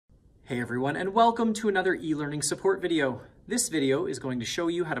Hey everyone, and welcome to another e-learning support video. This video is going to show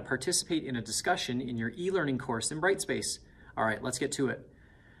you how to participate in a discussion in your e-learning course in Brightspace. All right, let's get to it.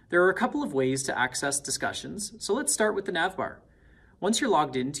 There are a couple of ways to access discussions, so let's start with the navbar. Once you're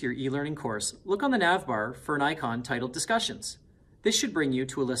logged into your e-learning course, look on the navbar for an icon titled Discussions. This should bring you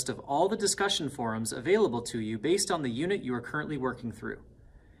to a list of all the discussion forums available to you based on the unit you are currently working through.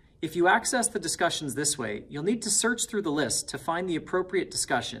 If you access the discussions this way, you'll need to search through the list to find the appropriate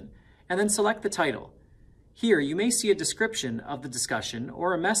discussion, and then select the title. Here, you may see a description of the discussion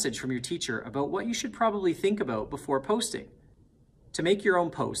or a message from your teacher about what you should probably think about before posting. To make your own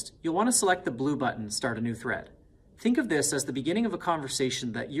post, you'll want to select the blue button, Start a New Thread. Think of this as the beginning of a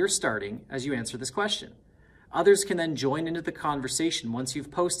conversation that you're starting as you answer this question. Others can then join into the conversation once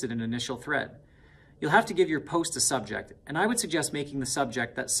you've posted an initial thread. You'll have to give your post a subject, and I would suggest making the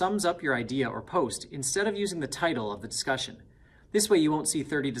subject that sums up your idea or post instead of using the title of the discussion. This way you won't see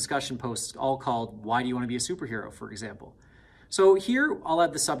 30 discussion posts all called, "Why do you want to be a superhero?" for example. So here I'll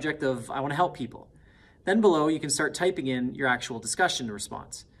add the subject of, "I want to help people." Then below you can start typing in your actual discussion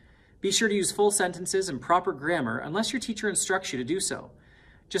response. Be sure to use full sentences and proper grammar unless your teacher instructs you to do so.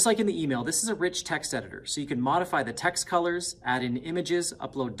 Just like in the email, this is a rich text editor, so you can modify the text colors, add in images,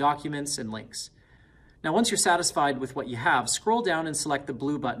 upload documents, and links. Now once you're satisfied with what you have, scroll down and select the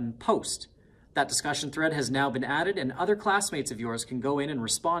blue button, Post. That discussion thread has now been added and other classmates of yours can go in and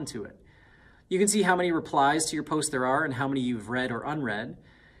respond to it. You can see how many replies to your post there are and how many you've read or unread.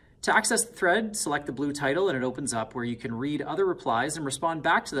 To access the thread, select the blue title and it opens up where you can read other replies and respond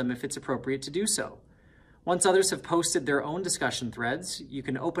back to them if it's appropriate to do so. Once others have posted their own discussion threads, you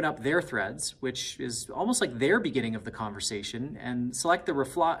can open up their threads, which is almost like their beginning of the conversation, and select the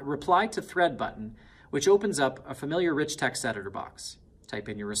Reply to Thread button, which opens up a familiar rich text editor box. Type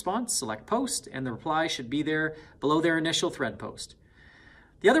in your response, select Post, and the reply should be there below their initial thread post.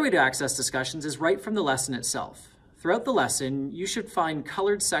 The other way to access discussions is right from the lesson itself. Throughout the lesson, you should find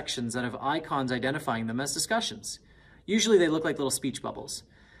colored sections that have icons identifying them as discussions. Usually they look like little speech bubbles.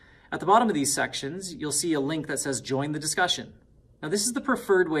 At the bottom of these sections, you'll see a link that says Join the Discussion. Now this is the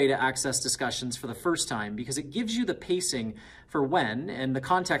preferred way to access discussions for the first time because it gives you the pacing for when and the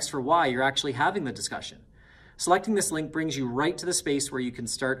context for why you're actually having the discussion. Selecting this link brings you right to the space where you can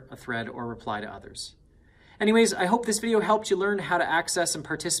start a thread or reply to others. Anyways, I hope this video helped you learn how to access and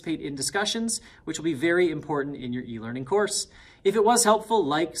participate in discussions, which will be very important in your e-learning course. If it was helpful,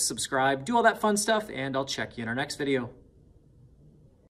 like, subscribe, do all that fun stuff, and I'll check you in our next video.